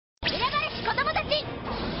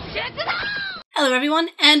Hello everyone,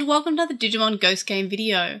 and welcome to the Digimon Ghost Game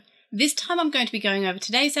video. This time I'm going to be going over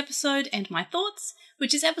today's episode and my thoughts,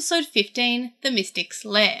 which is episode 15, The Mystic's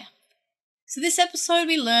Lair. So this episode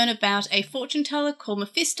we learn about a fortune teller called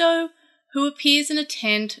Mephisto, who appears in a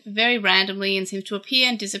tent very randomly and seems to appear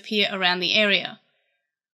and disappear around the area.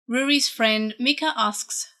 Ruri's friend Mika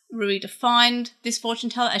asks Ruri to find this fortune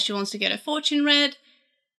teller as she wants to get her fortune read,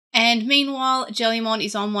 and meanwhile Jellymon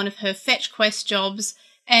is on one of her fetch quest jobs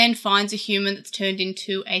and finds a human that's turned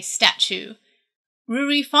into a statue.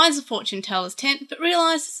 Ruri finds the fortune teller's tent but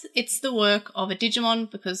realises it's the work of a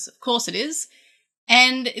Digimon, because of course it is,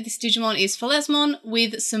 and this Digimon is Phalesmon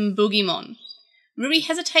with some Boogimon. Ruri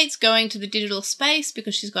hesitates going to the digital space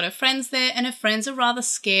because she's got her friends there, and her friends are rather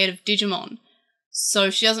scared of Digimon. So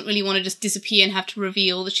she doesn't really want to just disappear and have to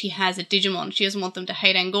reveal that she has a Digimon. She doesn't want them to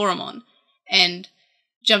hate Angoramon. And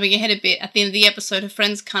jumping ahead a bit, at the end of the episode, her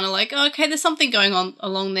friend's kind of like, oh, okay, there's something going on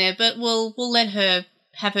along there, but we'll let her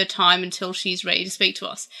have her time until she's ready to speak to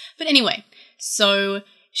us. But anyway, so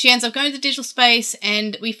she ends up going to the digital space,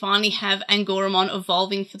 and we finally have Angoramon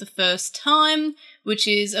evolving for the first time, which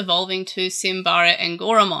is evolving to Simbara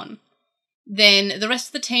Angoramon. Then the rest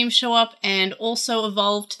of the team show up and also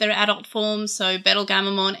evolve to their adult forms, so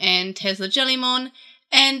Betelgeumamon and Tesla Jellymon,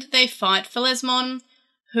 and they fight Phalesmon,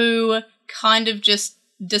 who kind of just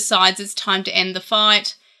decides it's time to end the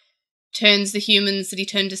fight, turns the humans that he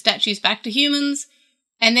turned to statues back to humans,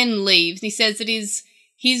 and then leaves. And he says that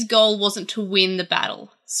his goal wasn't to win the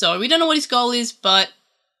battle. So we don't know what his goal is, but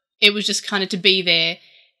it was just kind of to be there.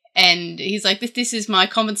 And he's like, this is my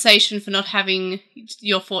compensation for not having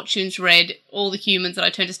your fortunes read. All the humans that I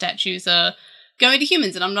turned to statues are going to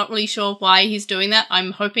humans, and I'm not really sure why he's doing that.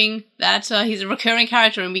 I'm hoping that he's a recurring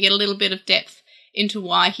character and we get a little bit of depth into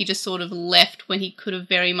why he just sort of left when he could have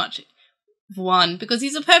very much won, because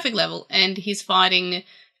he's a perfect level and he's fighting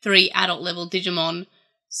 3 adult level Digimon.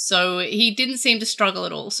 So he didn't seem to struggle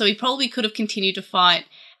at all. So he probably could have continued to fight.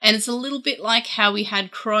 And it's a little bit like how we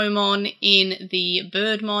had Crowmon in the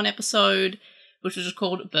Birdmon episode, which was just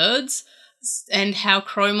called Birds, and how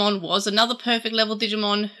Crowmon was another perfect level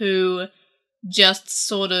Digimon who just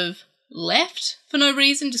sort of left for no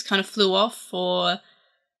reason, just kind of flew off for,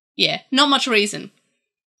 not much reason.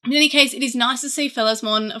 In any case, it is nice to see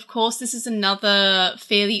Phalesmon. Of course, this is another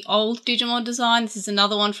fairly old Digimon design. This is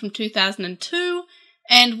another one from 2002,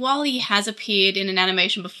 and while he has appeared in an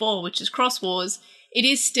animation before, which is Cross Wars, it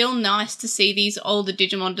is still nice to see these older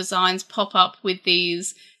Digimon designs pop up with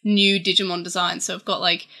these new Digimon designs. So we've got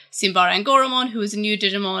like Simbara Angoramon, who is a new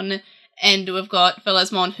Digimon, and we've got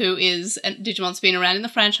Phalesmon, who is a Digimon that's been around in the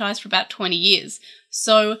franchise for about 20 years.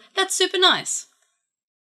 So that's super nice.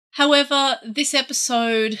 However, this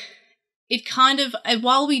episode, it kind of,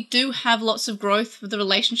 while we do have lots of growth with the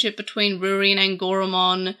relationship between Ruri and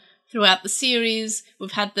Angoramon throughout the series,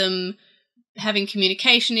 we've had them having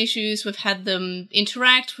communication issues, we've had them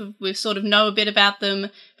interact, we've sort of know a bit about them.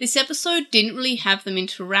 This episode didn't really have them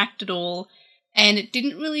interact at all, and it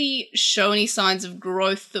didn't really show any signs of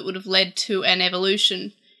growth that would have led to an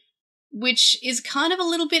evolution, which is kind of a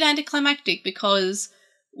little bit anticlimactic because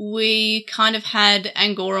we kind of had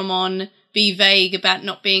Angoramon be vague about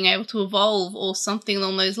not being able to evolve or something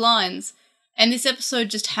along those lines, and this episode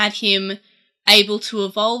just had him able to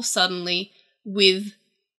evolve suddenly with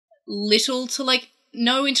little to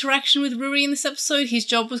no interaction with Ruri in this episode. His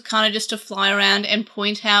job was kind of just to fly around and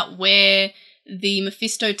point out where the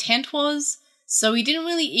Mephisto tent was. So he didn't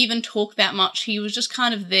really even talk that much. He was just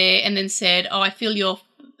kind of there and then said, oh, I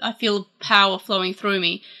feel power flowing through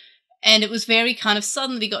me. And it was very kind of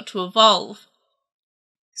sudden that he got to evolve.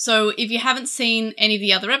 So if you haven't seen any of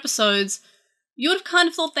the other episodes, you would have kind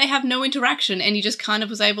of thought they have no interaction and he just kind of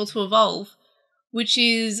was able to evolve, which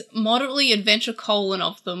is moderately adventure colon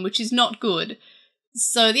of them, which is not good.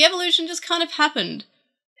 So the evolution just kind of happened.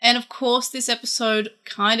 And of course, this episode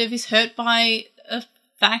kind of is hurt by a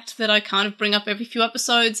fact that I kind of bring up every few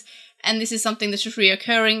episodes, and this is something that's just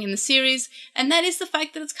reoccurring in the series, and that is the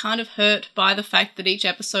fact that it's kind of hurt by the fact that each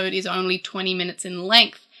episode is only 20 minutes in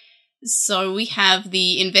length. So we have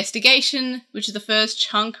the investigation, which is the first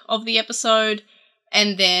chunk of the episode,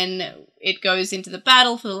 and then it goes into the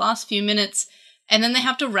battle for the last few minutes, and then they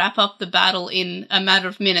have to wrap up the battle in a matter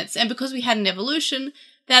of minutes. And because we had an evolution,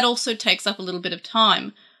 that also takes up a little bit of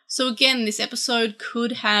time. So again, this episode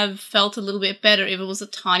could have felt a little bit better if it was a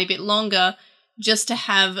tiny bit longer, just to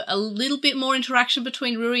have a little bit more interaction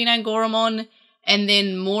between Ruri and Angoramon, and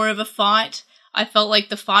then more of a fight. I felt like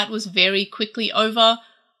the fight was very quickly over.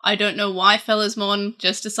 I don't know why Phalesmon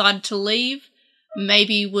just decided to leave.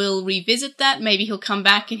 Maybe we'll revisit that. Maybe he'll come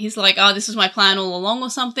back and he's like, oh, this was my plan all along or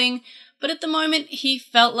something. but at the moment he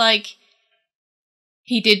felt like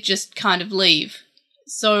he did just kind of leave.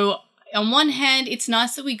 So on one hand, it's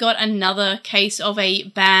nice that we got another case of a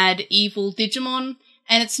bad, evil Digimon,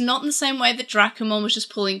 and it's not in the same way that Dracomon was just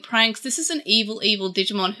pulling pranks. This is an evil, evil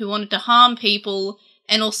Digimon who wanted to harm people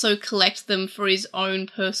and also collect them for his own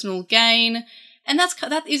personal gain. And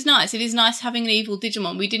that is nice. It is nice having an evil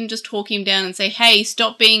Digimon. We didn't just talk him down and say, hey,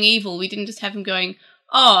 stop being evil. We didn't just have him going,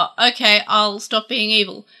 oh, okay, I'll stop being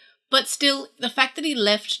evil. But still, the fact that he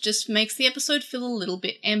left just makes the episode feel a little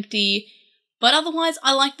bit empty. But otherwise,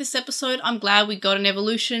 I like this episode. I'm glad we got an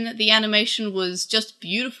evolution. The animation was just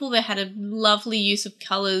beautiful. They had a lovely use of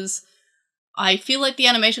colours. I feel like the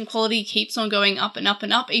animation quality keeps on going up and up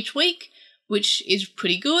and up each week, which is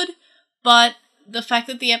pretty good. But the fact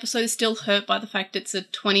that the episode is still hurt by the fact it's a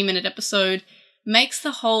 20-minute episode makes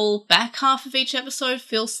the whole back half of each episode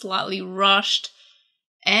feel slightly rushed.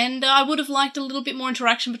 And I would have liked a little bit more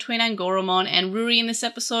interaction between Angoramon and Ruri in this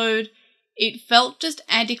episode. It felt just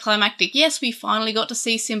anticlimactic. Yes, we finally got to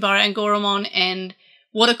see Simbara Angoramon, and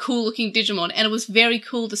what a cool looking Digimon. And it was very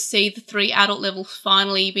cool to see the 3 adult levels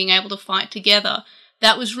finally being able to fight together.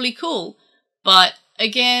 That was really cool. But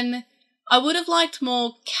again, I would have liked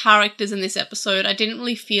more characters in this episode. I didn't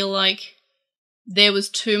really feel like there was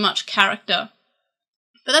too much character.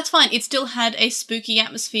 But that's fine. It still had a spooky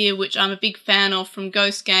atmosphere, which I'm a big fan of from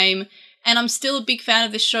Ghost Game, and I'm still a big fan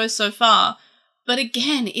of this show so far. But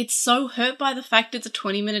again, it's so hurt by the fact it's a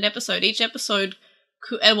 20-minute episode. Each episode,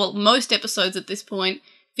 most episodes at this point,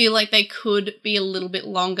 feel like they could be a little bit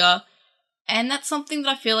longer. And that's something that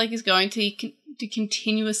I feel like is going to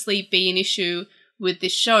continuously be an issue with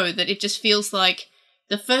this show, that it just feels like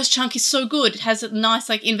the first chunk is so good. It has a nice,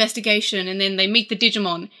 investigation, and then they meet the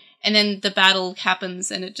Digimon, and then the battle happens,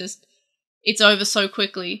 and it's over so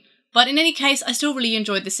quickly. But in any case, I still really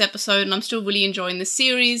enjoyed this episode, and I'm still really enjoying the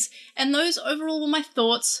series, and those overall were my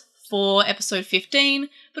thoughts for episode 15.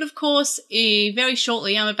 But of course, very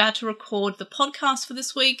shortly, I'm about to record the podcast for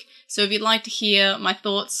this week, so if you'd like to hear my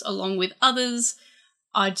thoughts along with others,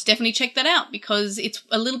 I'd definitely check that out, because it's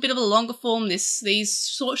a little bit of a longer form. These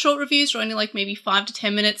short reviews are only maybe 5 to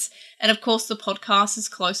 10 minutes, and of course the podcast is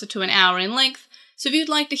closer to an hour in length. So if you'd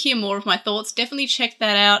like to hear more of my thoughts, definitely check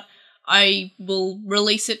that out. I will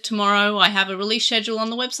release it tomorrow. I have a release schedule on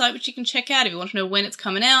the website which you can check out if you want to know when it's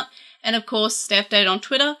coming out. And of course, stay updated on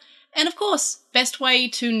Twitter. And of course, best way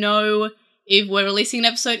to know if we're releasing an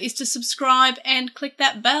episode is to subscribe and click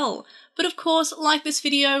that bell. But of course, like this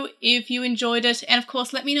video if you enjoyed it, and of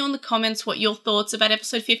course let me know in the comments what your thoughts about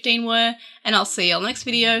episode 15 were, and I'll see you on the next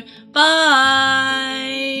video.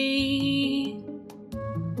 Bye!